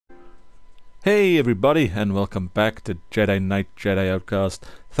Hey everybody, and welcome back to Jedi Knight, Jedi Outcast.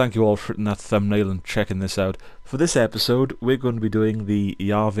 Thank you all for hitting that thumbnail and checking this out. For this episode, we're going to be doing the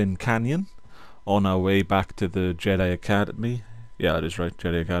Yavin Canyon on our way back to the Jedi Academy. Yeah, that is right,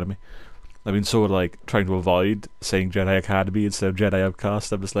 Jedi Academy. I've been sort of trying to avoid saying Jedi Academy instead of Jedi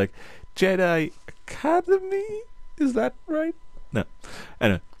Outcast. I'm just like, Jedi Academy? Is that right? No.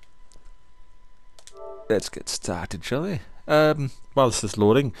 Anyway. Let's get started, shall we? Whilst this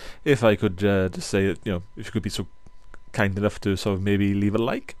loading, if I could just say that, if you could be so kind enough to sort of maybe leave a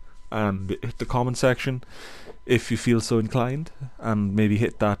like and hit the comment section if you feel so inclined, and maybe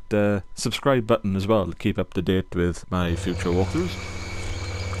hit that subscribe button as well to keep up to date with my future walkthroughs.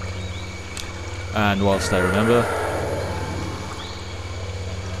 And whilst I remember,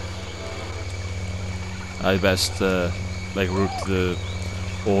 I best route the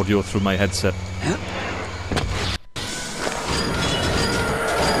audio through my headset.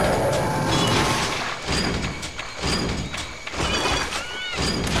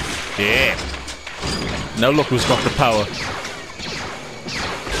 Yeah. Now look who's got the power.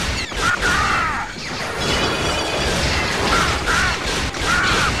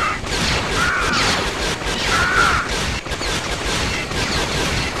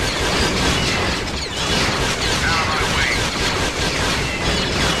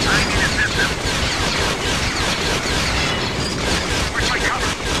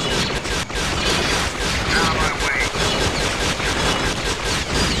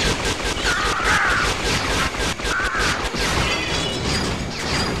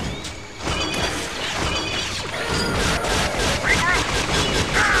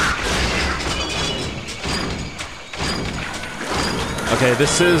 Okay,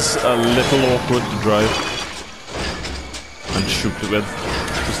 this is a little awkward to drive and shoot it with,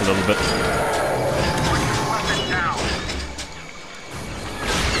 just a little bit.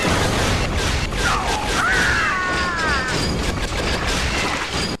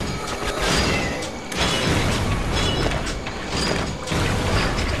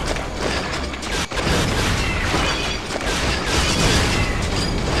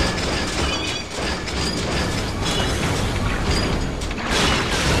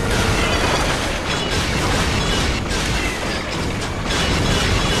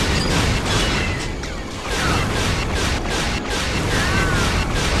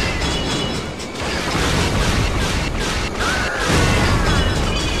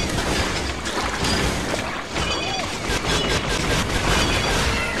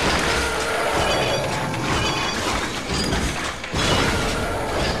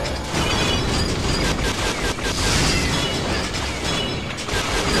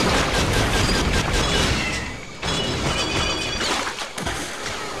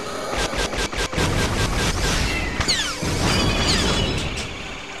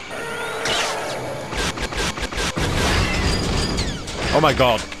 Oh my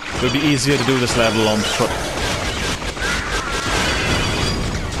god, it would be easier to do this level on foot.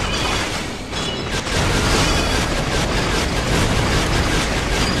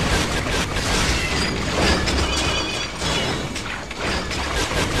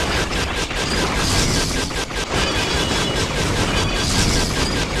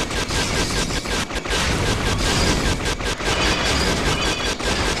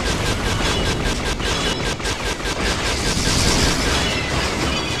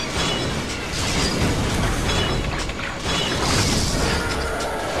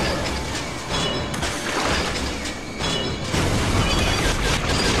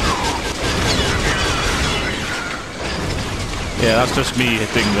 Yeah, that's just me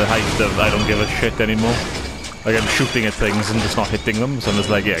hitting the height of I don't give a shit anymore. Like, I'm shooting at things and just not hitting them, so I'm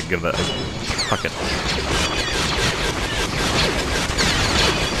just like, yeah, give that. Fuck it.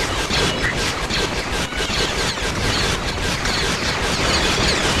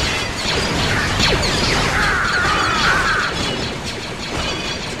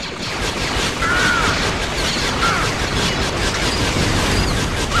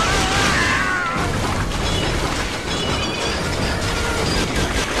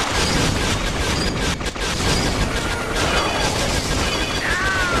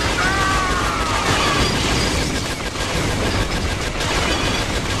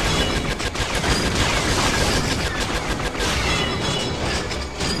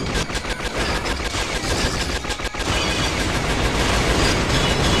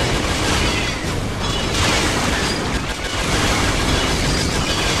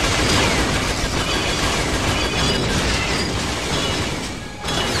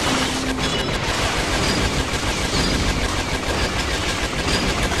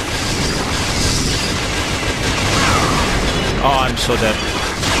 Oh, I'm so dead.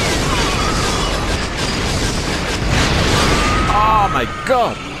 Oh my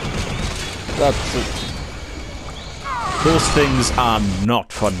god! Those things are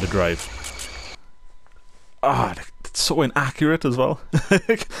not fun to drive. Ah, it's so inaccurate as well.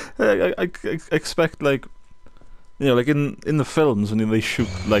 I expect, like, you know, like in the films when they shoot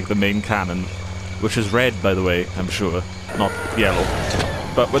like the main cannon, which is red, by the way, I'm sure, not yellow.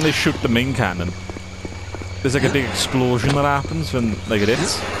 But when they shoot the main cannon, there's like a big explosion that happens when like it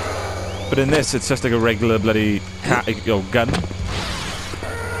hits. But in this, it's just like a regular bloody gun.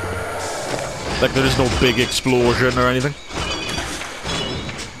 Like there is no big explosion or anything.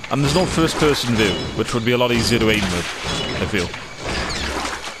 And there's no first-person view, which would be a lot easier to aim with, I feel.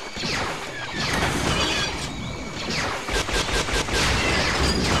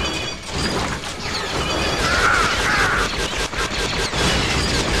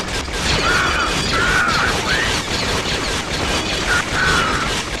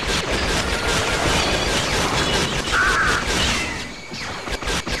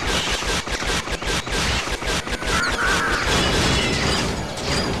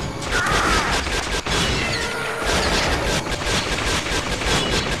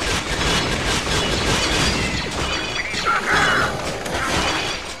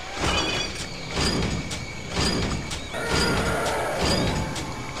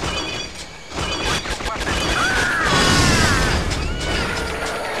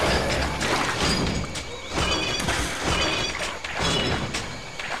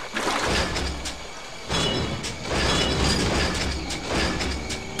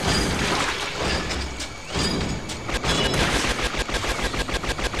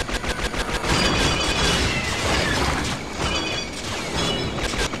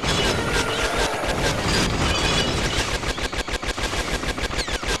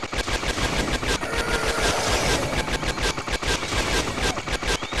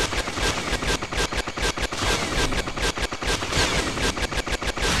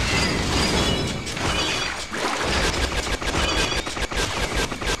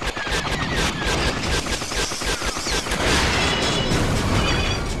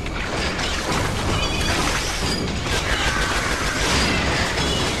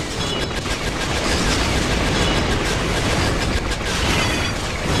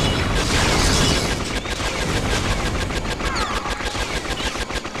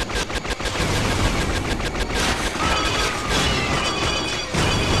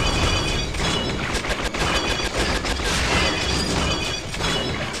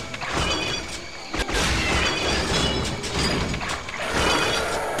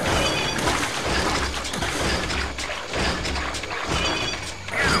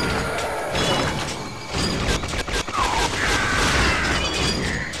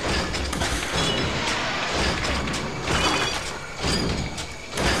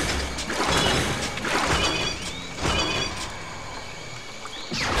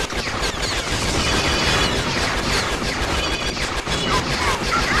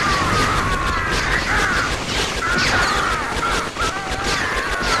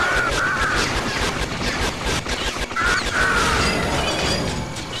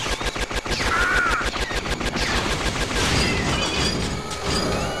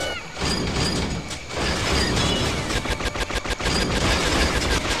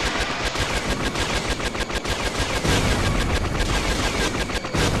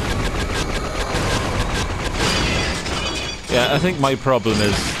 Yeah, I think my problem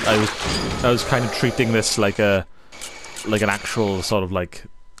is I was kind of treating this like an actual sort of like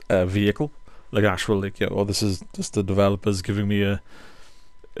vehicle, like an actual like, you know, oh, this is just the developers giving me a,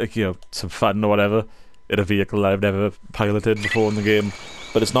 like, you know, some fun or whatever in a vehicle I've never piloted before in the game.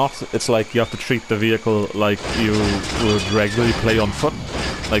 But it's not. It's like you have to treat the vehicle like you would regularly play on foot,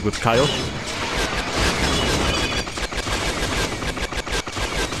 like with Kyle.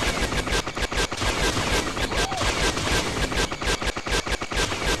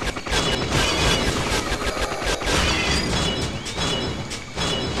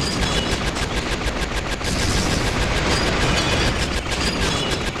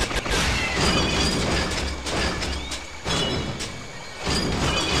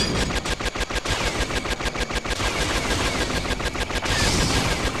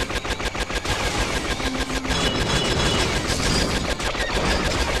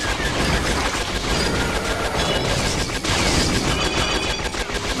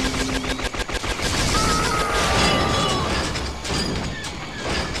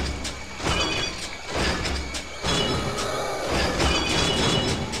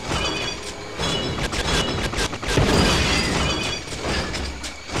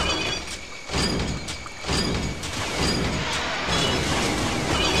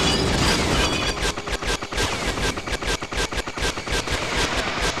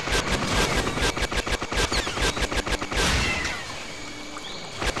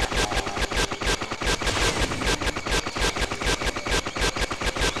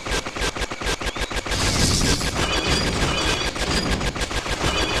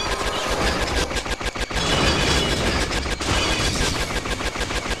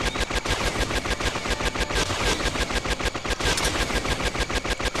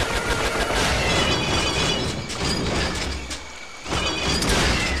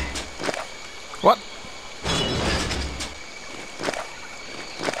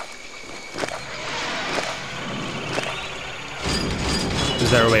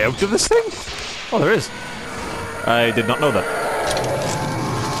 Is there a way out of this thing? Oh, there is. I did not know that.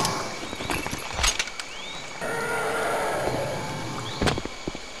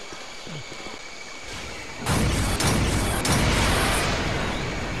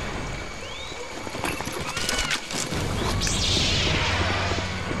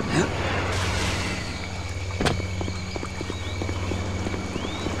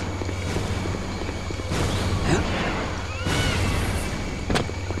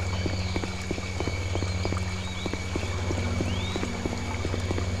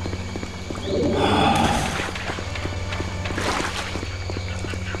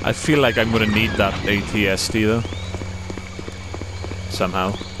 I feel like I'm gonna need that ATSD though.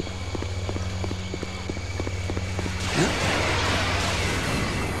 Somehow.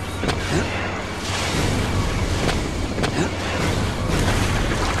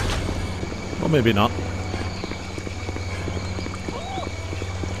 Or maybe not.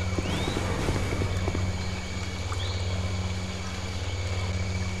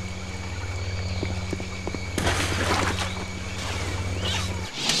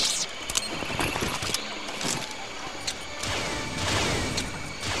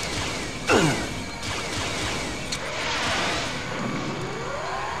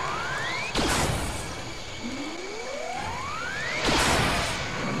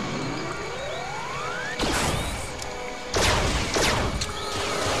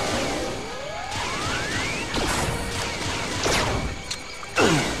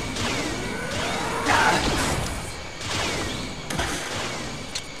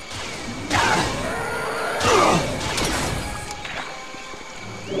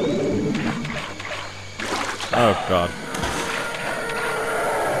 Oh god.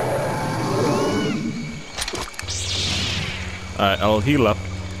 Alright, I'll heal up,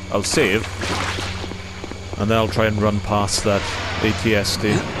 I'll save, and then I'll try and run past that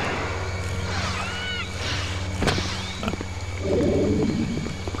ATSD.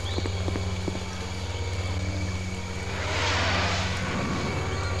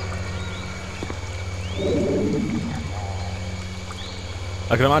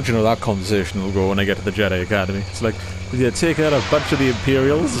 I can imagine how that conversation will go when I get to the Jedi Academy. It's like, did you take out a bunch of the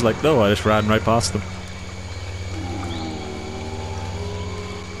Imperials? It's like, no, I just ran right past them.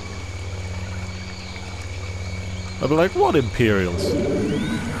 I'd be like, what Imperials?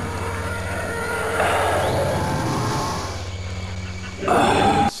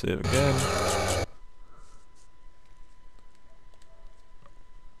 Save again.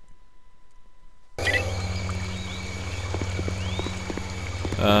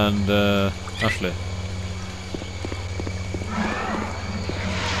 And, Ashley.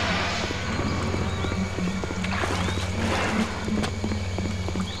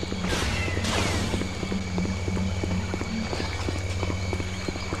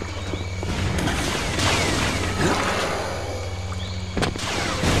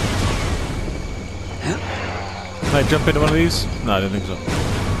 Can I jump into one of these? No, I don't think so.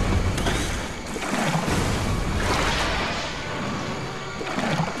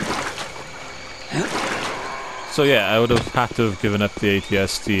 So yeah, I would have had to have given up the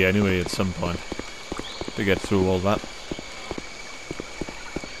ATSD anyway at some point to get through all that.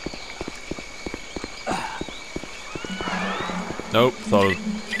 Nope, thought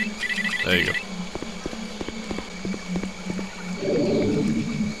of... There you go.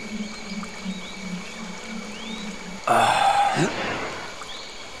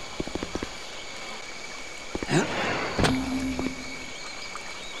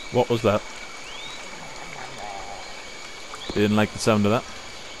 What was that? Didn't like the sound of that.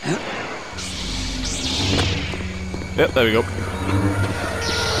 Yep, there we go.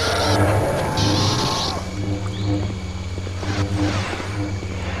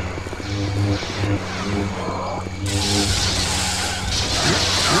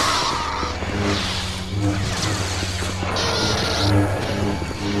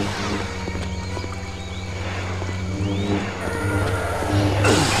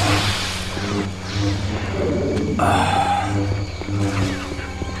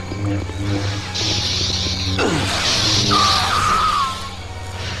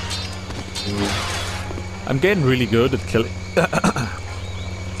 I'm getting really good at killing...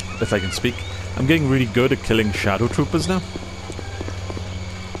 if I can speak. I'm getting really good at killing shadow troopers now.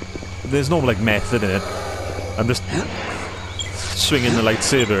 There's no, like, method in it. I'm just swinging the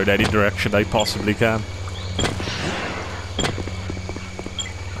lightsaber in any direction I possibly can.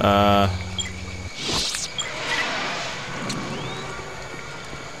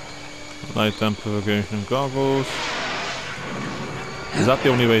 Light amplification goggles. Is that the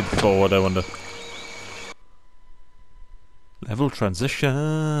only way forward, I wonder? Level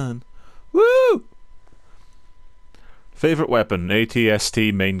transition. Woo! Favorite weapon,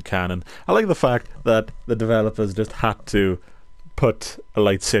 ATST main cannon. I like the fact that the developers just had to put a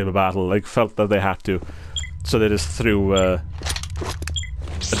lightsaber battle, like felt that they had to. So they just threw like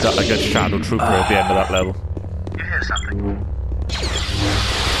a shadow trooper at the end of that level. You hear something?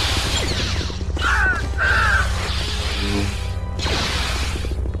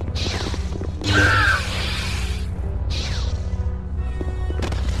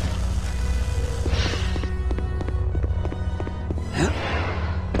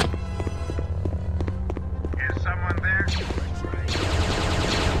 Is someone there?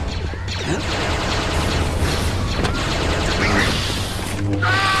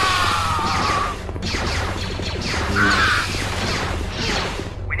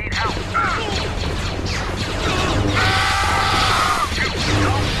 We need help.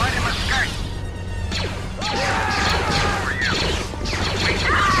 Don't let him escape. Who are you?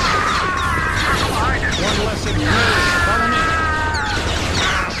 Behind us. One lesson clear. Follow me.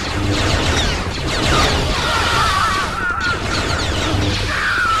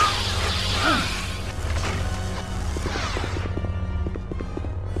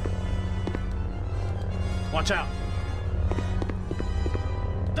 Watch out.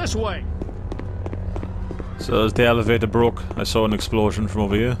 This way. So as the elevator broke, I saw an explosion from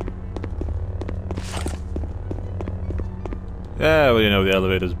over here. Yeah, well, you know, the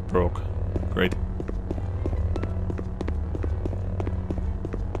elevator's broke. Great.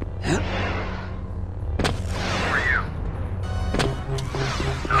 Who are you?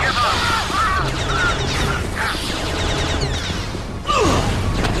 Give up.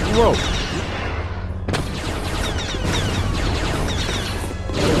 Whoa!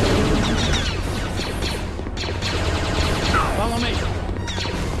 Follow me.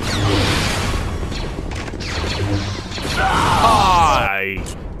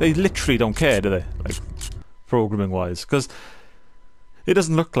 They literally don't care, do they? Like, programming-wise. Because it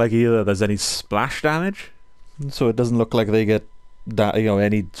doesn't look like either there's any splash damage. So it doesn't look like they get that, you know,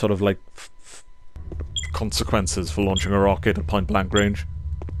 any sort of, like, consequences for launching a rocket at point-blank range.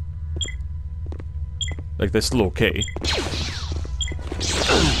 Like, they're still okay.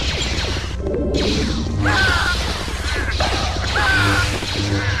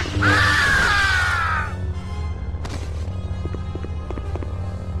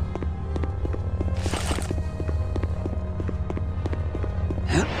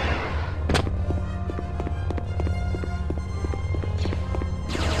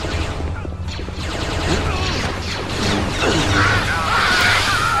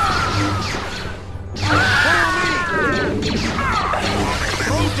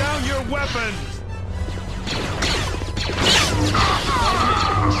 Throw down your weapons.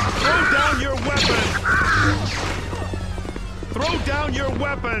 Throw down your weapons. Throw down your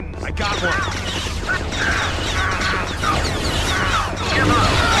weapons. I got one.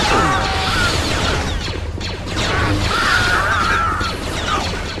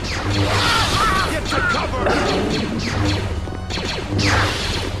 Get to cover.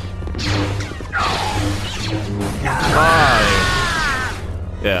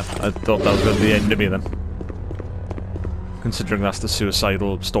 Yeah, I thought that was going to be the end of me then. Considering that's the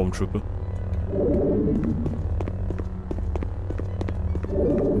suicidal stormtrooper.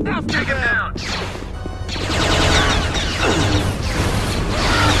 Now take him down.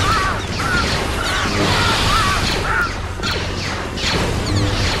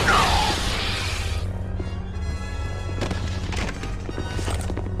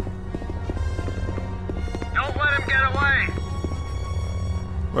 Don't let him get away.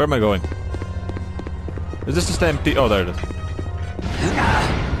 Where am I going? Is this just empty? Oh, there it is.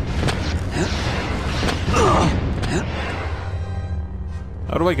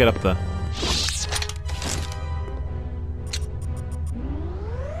 How do I get up there?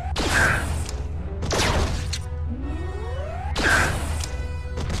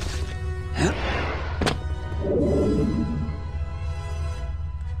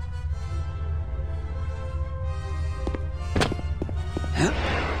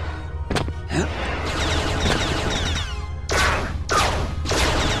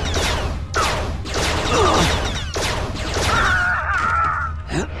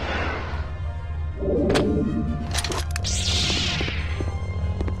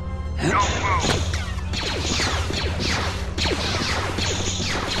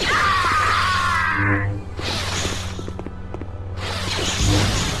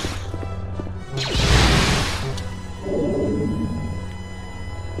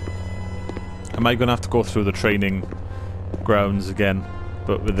 Am I gonna have to go through the training grounds again,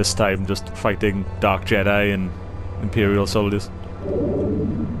 but with this time just fighting Dark Jedi and Imperial soldiers.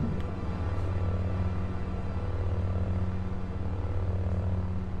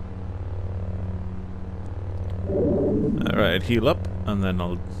 Alright, heal up, and then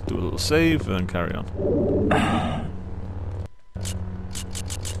I'll do a little save, and then carry on.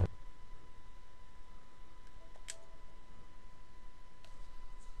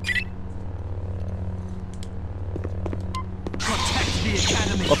 Protect the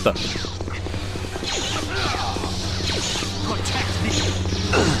academy. What the? Protect the.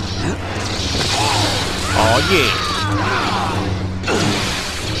 Oh yeah!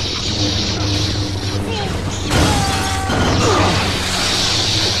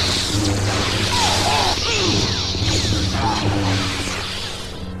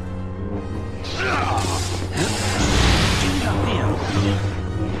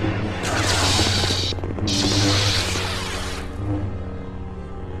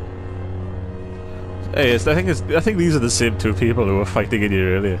 Hey, I think these are the same two people who were fighting in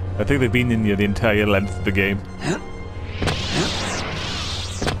here earlier. I think they've been in here the entire length of the game.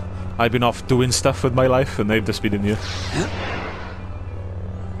 I've been off doing stuff with my life, and they've just been in here.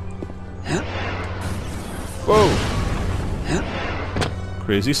 Whoa!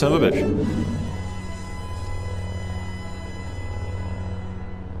 Crazy son of a bitch.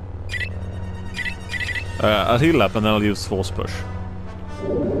 I'll heal up, and then I'll use force push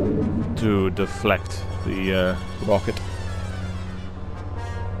to deflect the rocket.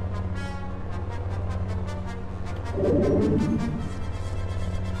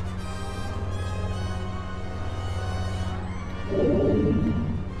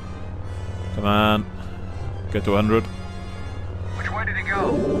 Come on, get to 100. Which way did he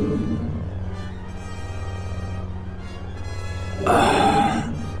go?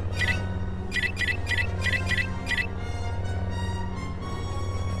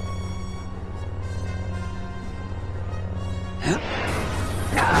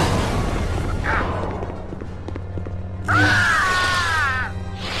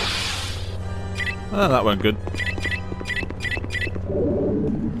 Ah, that went good.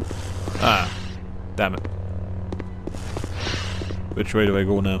 Ah, damn it. Which way do I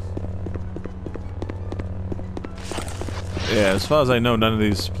go now? Yeah, as far as I know, none of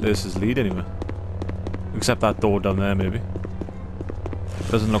these places lead anywhere. Except that door down there, maybe.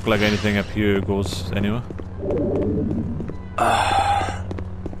 Doesn't look like anything up here goes anywhere.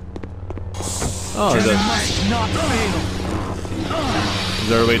 Oh, there's Must not fail. is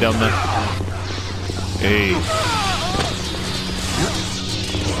there a way down there? Hey.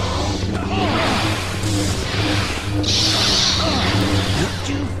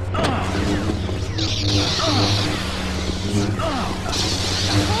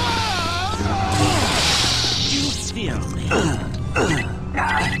 You feel me?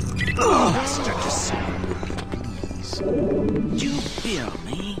 Master disciple, please. You feel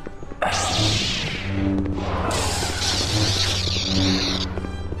me?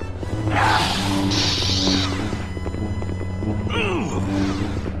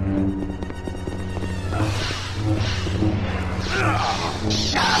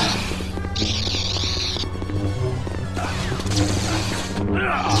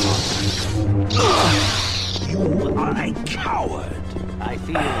 You are a coward. I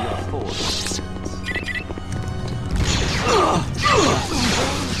feel your force.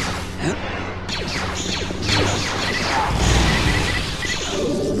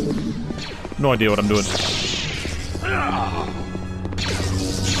 No idea what I'm doing.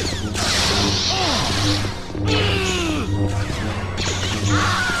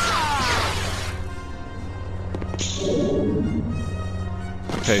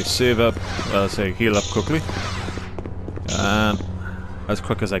 Okay, save up, say heal up quickly. And as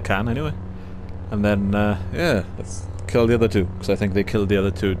quick as I can anyway. And then, yeah, let's kill the other two, because I think they killed the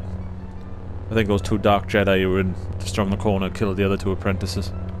other two. I think those two Dark Jedi who were in just around the corner killed the other two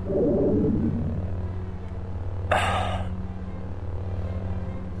apprentices.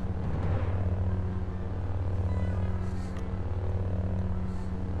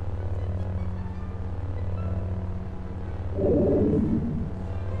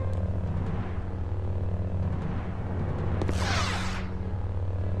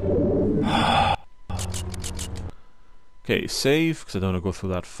 Okay, save, because I don't want to go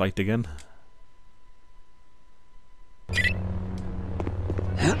through that fight again.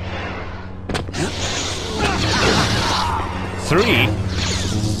 Three?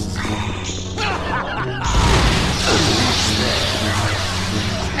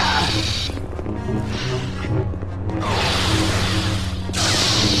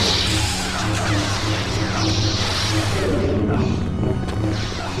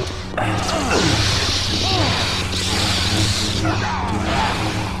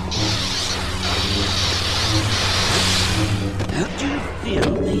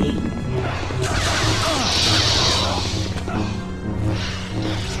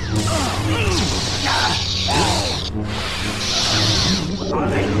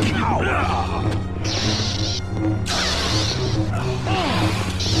 coward!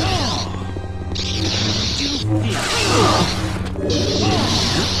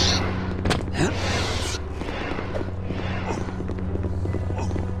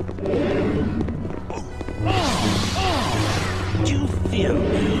 Do you feel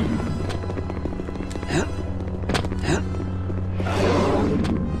me?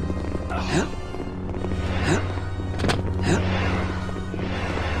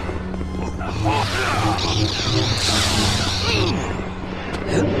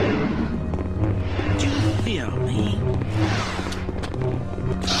 Do you feel me?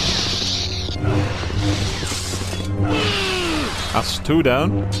 That's 2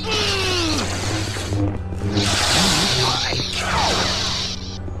 down.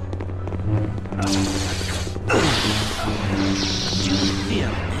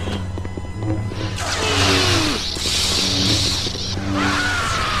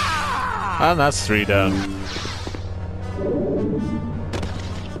 And that's 3 down.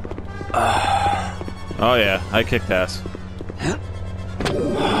 Oh yeah, I kicked ass.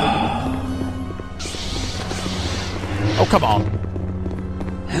 Oh, come on.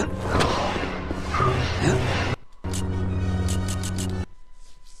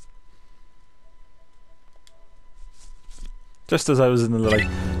 Just as I was in the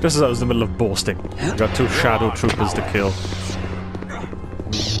middle of boasting, I got 2 shadow troopers to kill.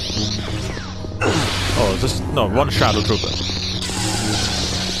 Oh, just no, 1 shadow trooper.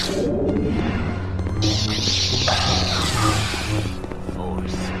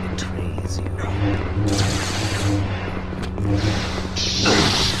 Force betrays you.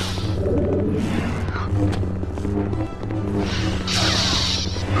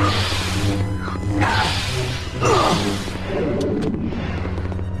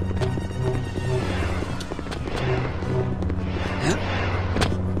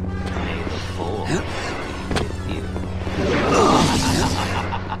 May the force be with you.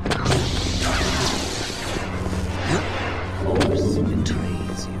 Force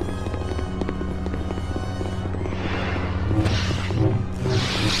betrays you.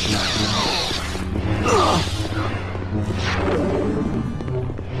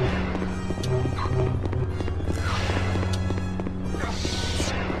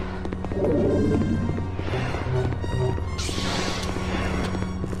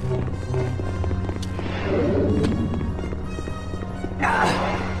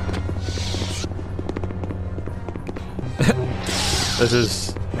 This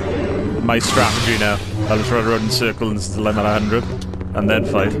is my strategy now. I'll just run around in circles until I'm at 100, and then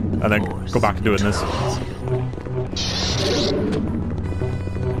fight, and then go back to doing this.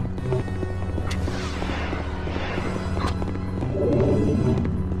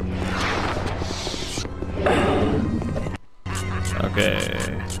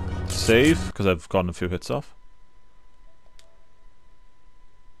 Okay. Save, because I've gotten a few hits off.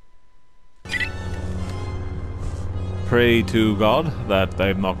 Pray to God that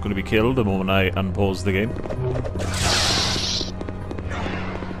I'm not going to be killed the moment I unpause the game.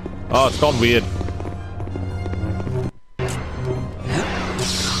 Oh, it's gone weird.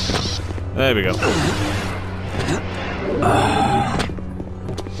 There we go.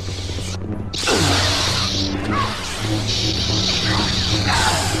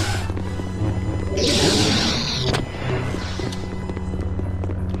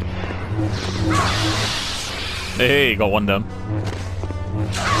 Hey, got 1 down.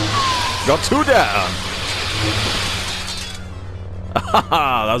 Got 2 down!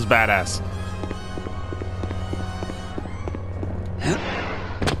 Haha, that was badass.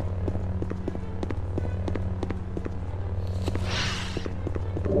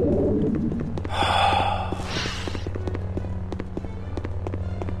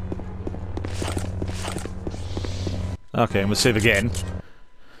 Okay, I'm gonna save again.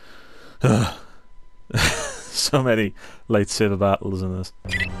 So many lightsaber battles in this.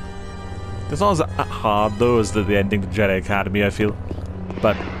 It's not as hard though as the ending to Jedi Academy, I feel.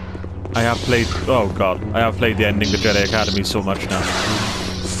 But I have played... oh god. I have played the ending to Jedi Academy so much now.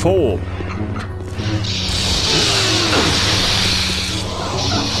 4!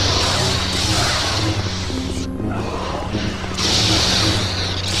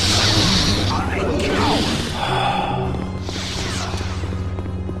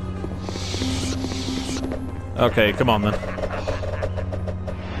 Okay, come on then.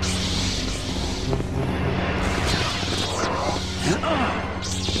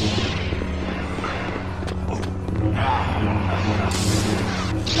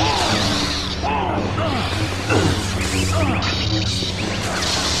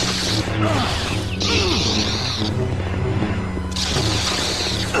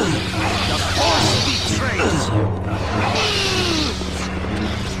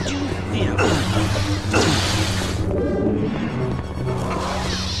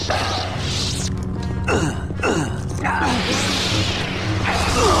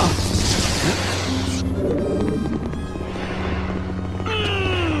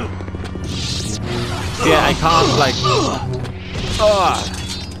 can't, like...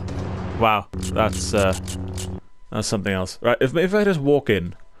 Wow, that's something else. Right, if I just walk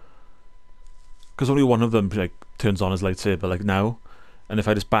in, because only one of them, like, turns on his lightsaber, like, now, and if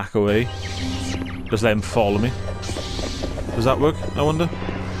I just back away, just let him follow me. Does that work, I wonder?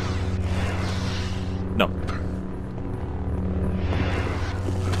 No.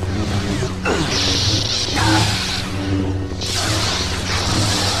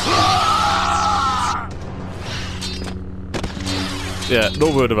 Yeah,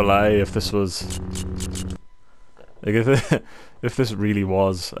 no word of a lie, if this was... Like, if this really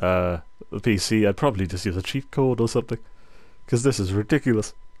was the PC, I'd probably just use a cheat code or something. Because this is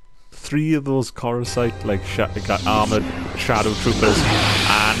ridiculous. 3 of those Coruscant, like, armoured shadow troopers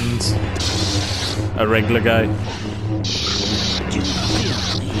and a regular guy.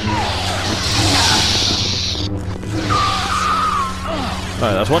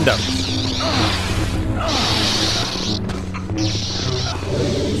 Alright, that's one down.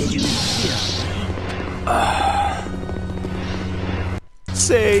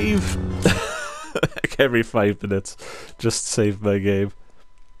 Save! Like every 5 minutes, just save my game.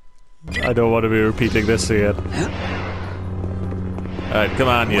 I don't want to be repeating this again. Alright, come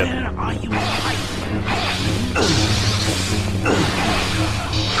on, you. Where are you hiding?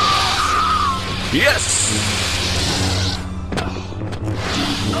 Yes!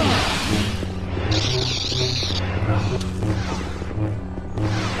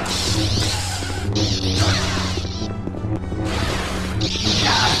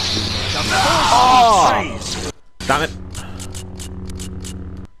 Oh! Damn it.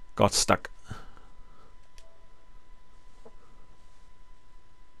 Got stuck.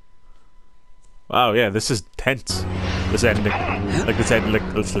 Wow, yeah, this is tense. This ending. Like this ending,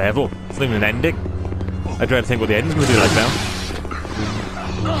 like this level. It's not even an ending. I try to think what the ending's gonna be like now.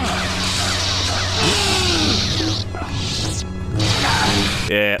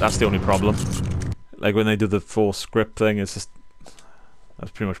 Yeah, that's the only problem. Like when they do the full script thing, it's just...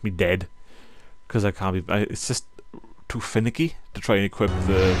 That's pretty much me dead. Because I can't be... it's just too finicky to try and equip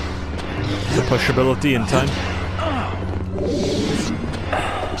the push ability in time.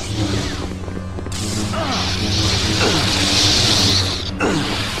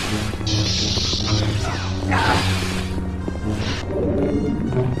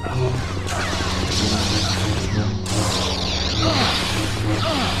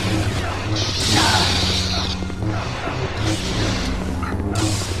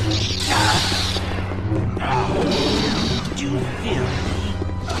 Do you feel me?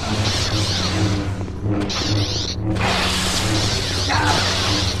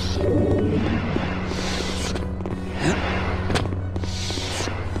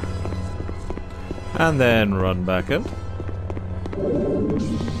 And then run back in.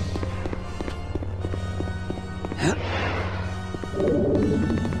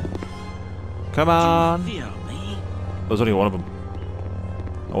 Come on! Feel me? There's only one of them.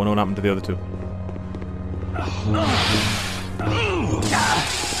 I wonder what happened to the other 2.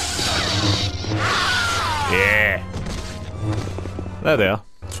 Yeah! There they are.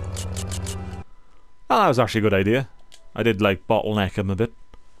 Oh, that was actually a good idea. I did, like, bottleneck them a bit.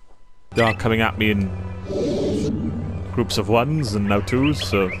 They are coming at me in groups of 1s and now 2s,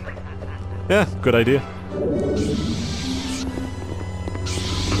 so... Yeah, good idea.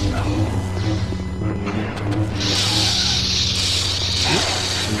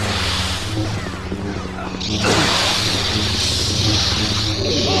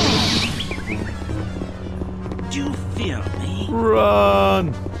 Do you feel me?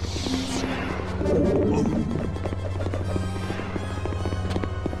 Run!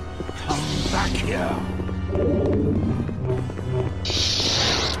 Come back here.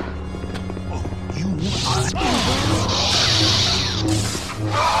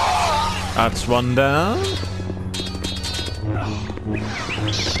 That's one down.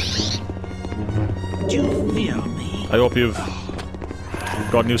 Do you feel me? I hope you've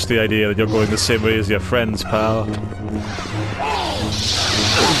gotten used to the idea that you're going the same way as your friends, pal.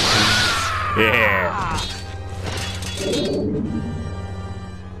 Yeah.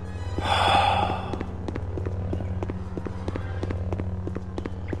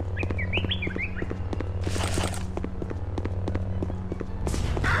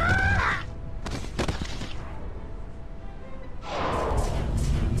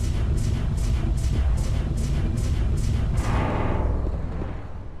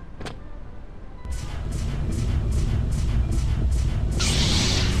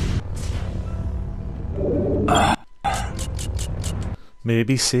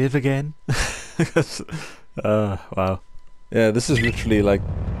 Maybe save again? Wow. Yeah, this is literally like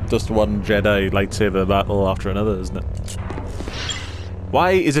just one Jedi lightsaber battle after another, isn't it?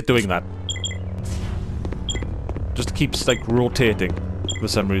 Why is it doing that? Just keeps, like, rotating for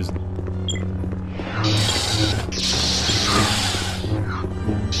some reason.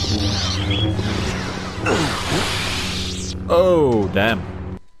 Oh,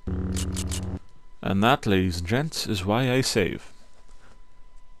 damn. And that, ladies and gents, is why I save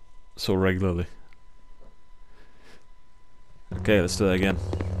so regularly. Okay, let's do that again.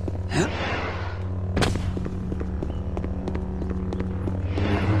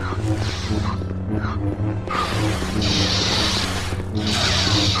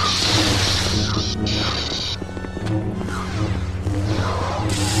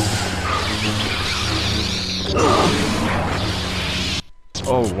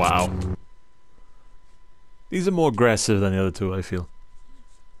 Oh, wow. These are more aggressive than the other two, I feel.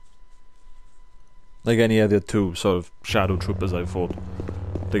 Like any other two sort of shadow troopers I've fought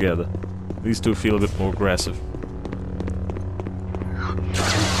together. These two feel a bit more aggressive.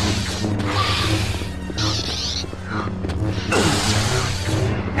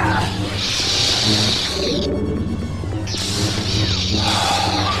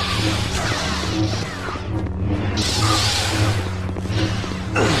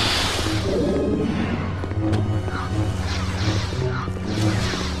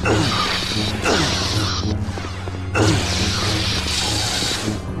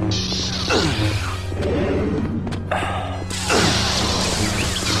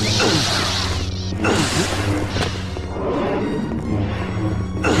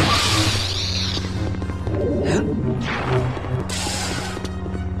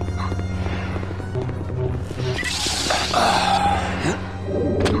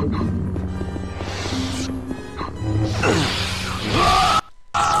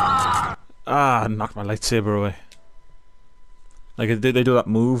 Ah, knocked my lightsaber away. Like they do that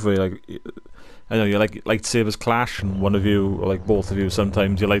move where, like, I know, you like lightsabers clash, and one of you, or like both of you,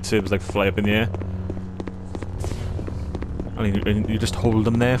 sometimes your lightsabers like fly up in the air. I mean, and you just hold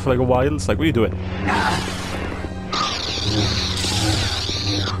them there for like a while. It's like, what are you doing?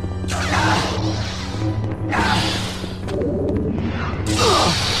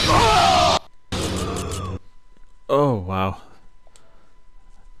 Oh, wow.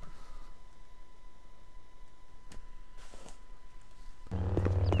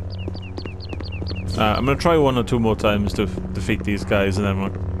 I'm gonna try one or two more times to defeat these guys, and then we'll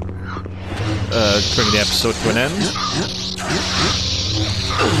bring the episode to an end.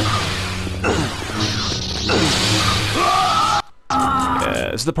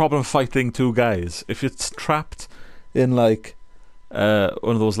 It's the problem fighting two guys. If you're trapped in like one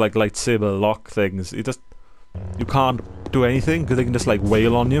of those like lightsaber lock things, you can't do anything because they can just like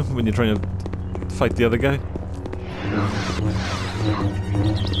wail on you when you're trying to fight the other guy.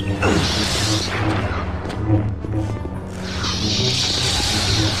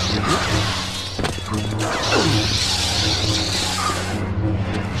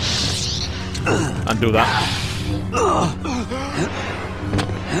 And do that.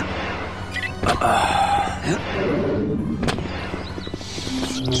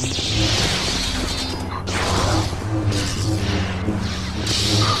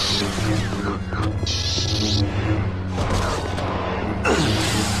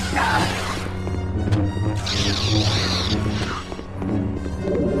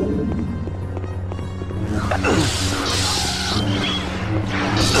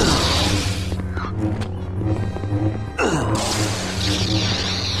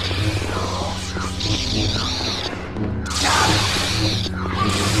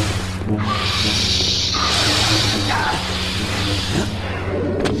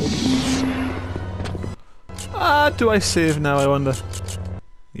 Do I save now, I wonder?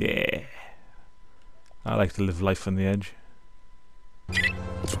 Yeah. I like to live life on the edge.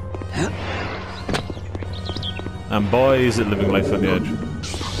 And boy, is it living life on the edge.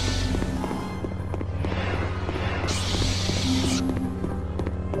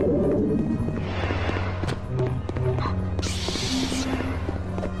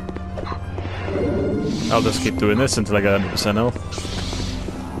 I'll just keep doing this until I get 100% health.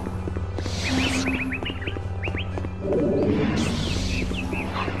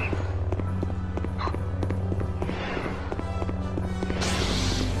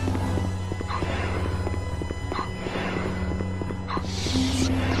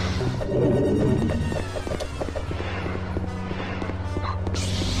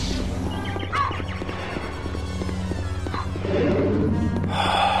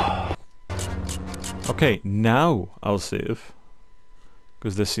 Okay, now I'll save,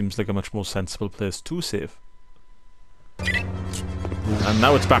 because this seems like a much more sensible place to save. And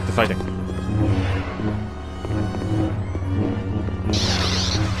now it's back to fighting.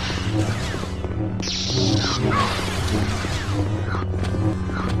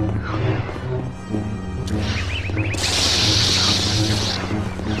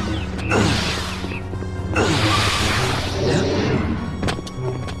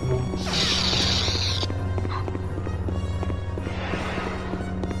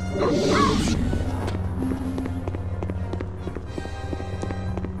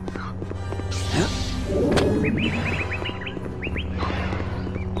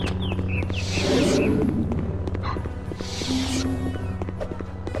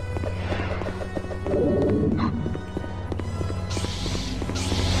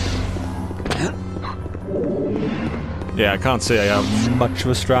 Yeah, I can't say I have much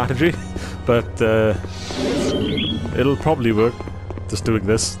of a strategy, but it'll probably work. Just doing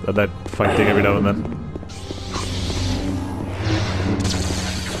this and then fighting every now and then.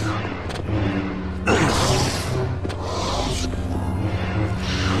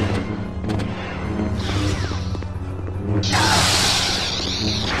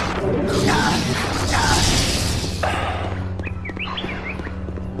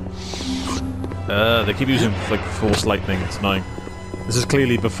 They keep using like force lightning. It's annoying. This is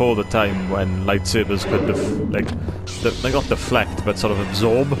clearly before the time when lightsabers could they not deflect, but sort of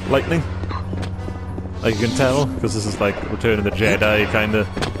absorb lightning. Like you can tell, because this is like Return of the Jedi kind of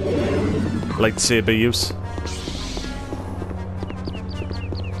lightsaber use.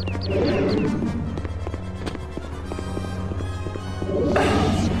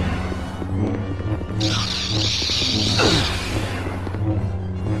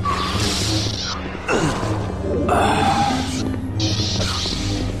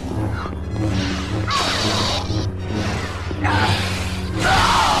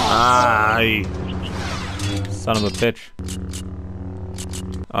 Son of a bitch.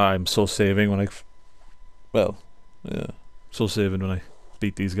 I'm so saving when I... Well, yeah. So saving when I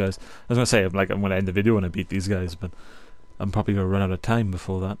beat these guys. I was gonna say, I'm gonna end the video when I beat these guys, but I'm probably gonna run out of time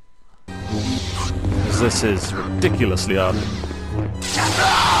before that. Because this is ridiculously hard.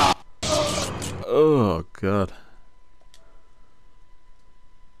 Oh, God.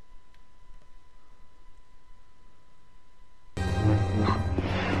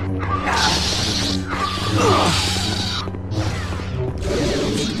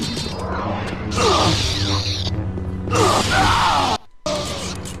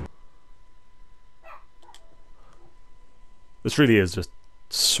 This really is just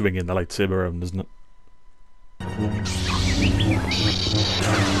swinging the lightsaber around, isn't it?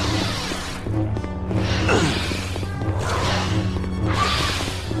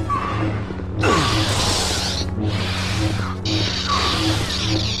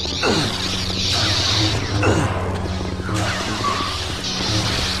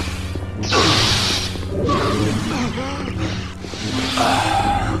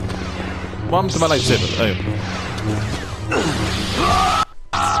 What happened to my lightsaber?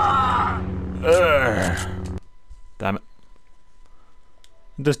 Damn it.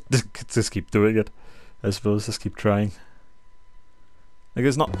 Just keep doing it. I suppose, just keep trying. Like,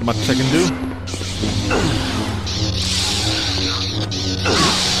 there's not much I can do.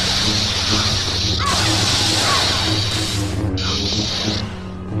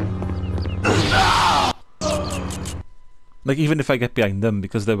 Like, even if I get behind them,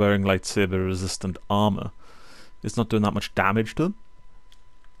 because they're wearing lightsaber resistant armor, it's not doing that much damage to them.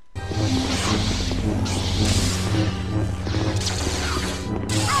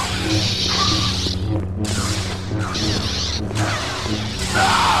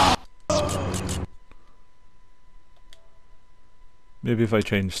 Maybe if I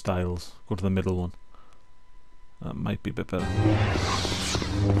change styles, go to the middle one. That might be a bit better.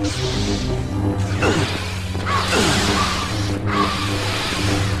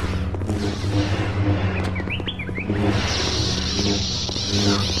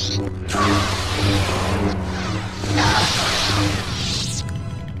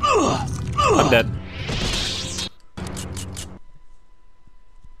 I'm dead.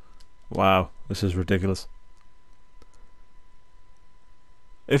 Wow, this is ridiculous.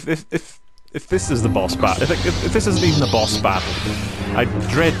 If this is the boss battle, if this isn't even the boss battle, I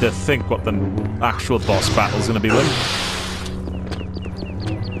dread to think what the actual boss battle is going to be like.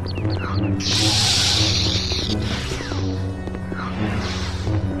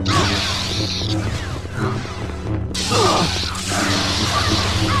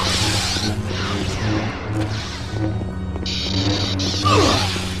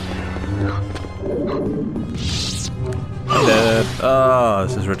 I'm dead. Oh,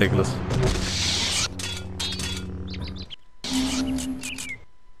 this is ridiculous.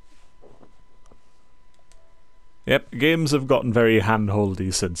 Yep, games have gotten very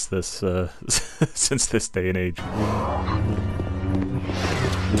hand-holdy since this since this day and age.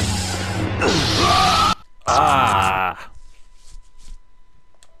 Ah!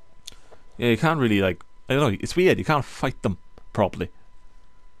 Yeah, you can't really, like, I don't know, it's weird, you can't fight them properly.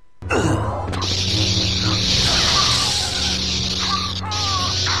 And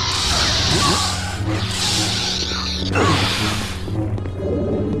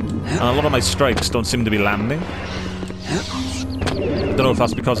a lot of my strikes don't seem to be landing. I don't know if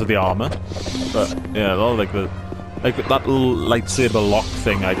that's because of the armor, but yeah, a lot of like that little lightsaber lock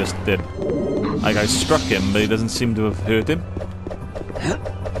thing I just did. Like I struck him, but he doesn't seem to have hurt him.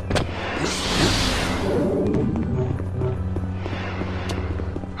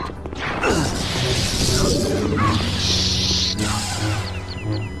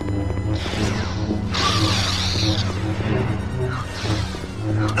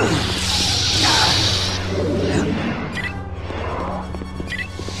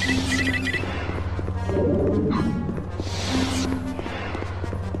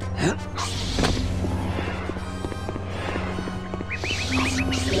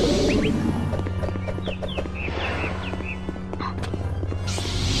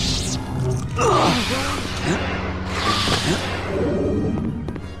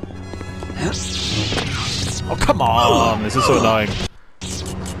 Oh, come on! This is so annoying.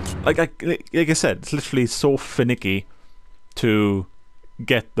 Like I said, it's literally so finicky to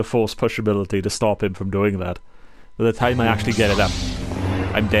get the force push ability to stop him from doing that. By the time I actually get it up,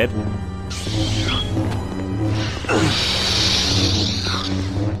 I'm dead.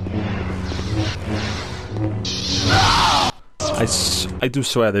 I do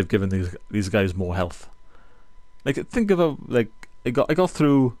swear they've given these guys more health. Like, think of a I got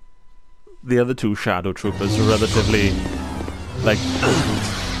through the other two Shadow Troopers relatively, like,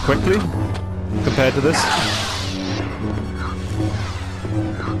 quickly compared to this.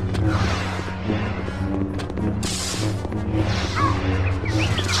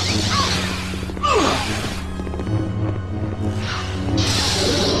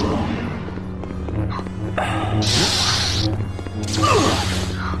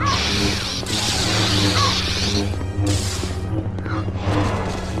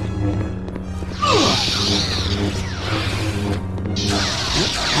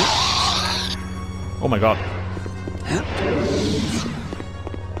 Oh my god.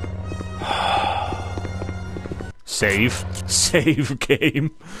 Save. Save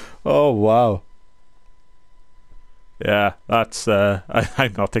game. Oh wow. Yeah, that's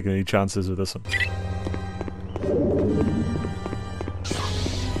I'm not taking any chances with this one.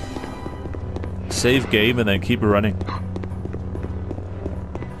 Save game and then keep running.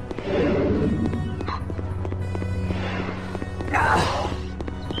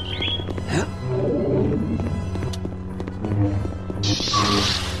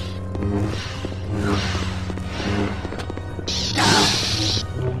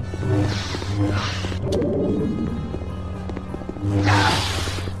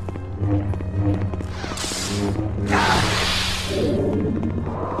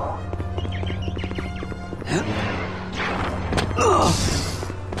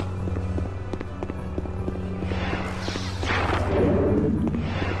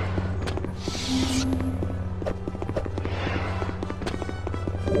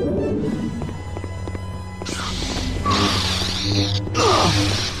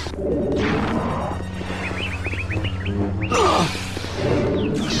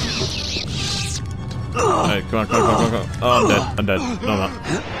 Alright, come on. Oh, I'm dead. No, I'm not.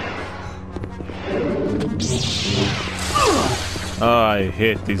 Oh, I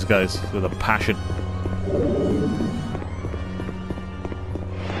hate these guys with a passion.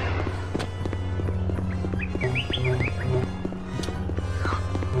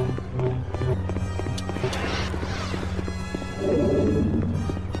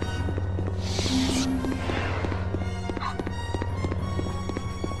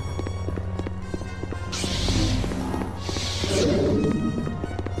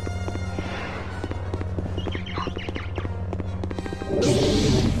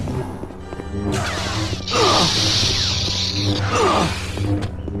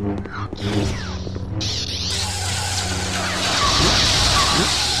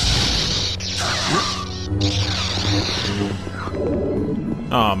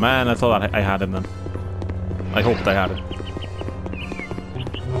 Oh man, I thought I had him then. I hoped I had him.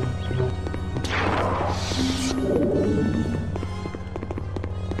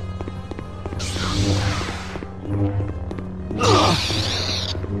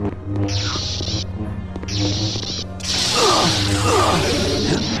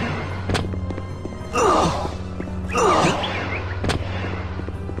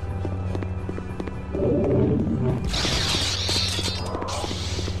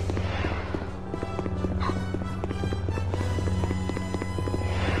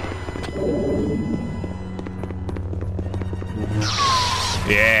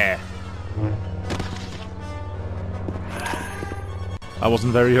 Yeah. I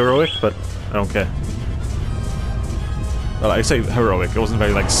wasn't very heroic, but I don't care. Well, I say heroic, it wasn't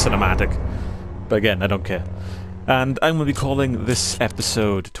very, like, cinematic. But again, I don't care. And I'm going to be calling this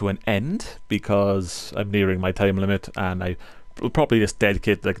episode to an end, because I'm nearing my time limit, and I will probably just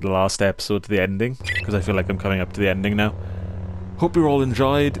dedicate, like, the last episode to the ending, because I feel like I'm coming up to the ending now. Hope you all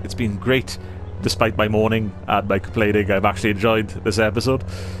enjoyed. It's been great. Despite my mourning and my complaining, I've actually enjoyed this episode.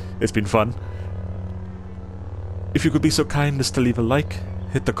 It's been fun. If you could be so kind as to leave a like,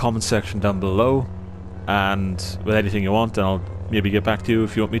 hit the comment section down below, and with anything you want, and I'll maybe get back to you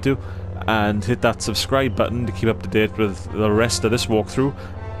if you want me to, and hit that subscribe button to keep up to date with the rest of this walkthrough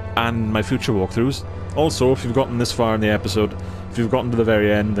and my future walkthroughs. Also, if you've gotten this far in the episode, if you've gotten to the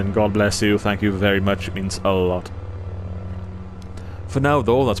very end, then God bless you, thank you very much, it means a lot. For now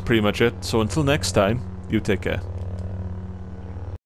though, that's pretty much it, so until next time, you take care.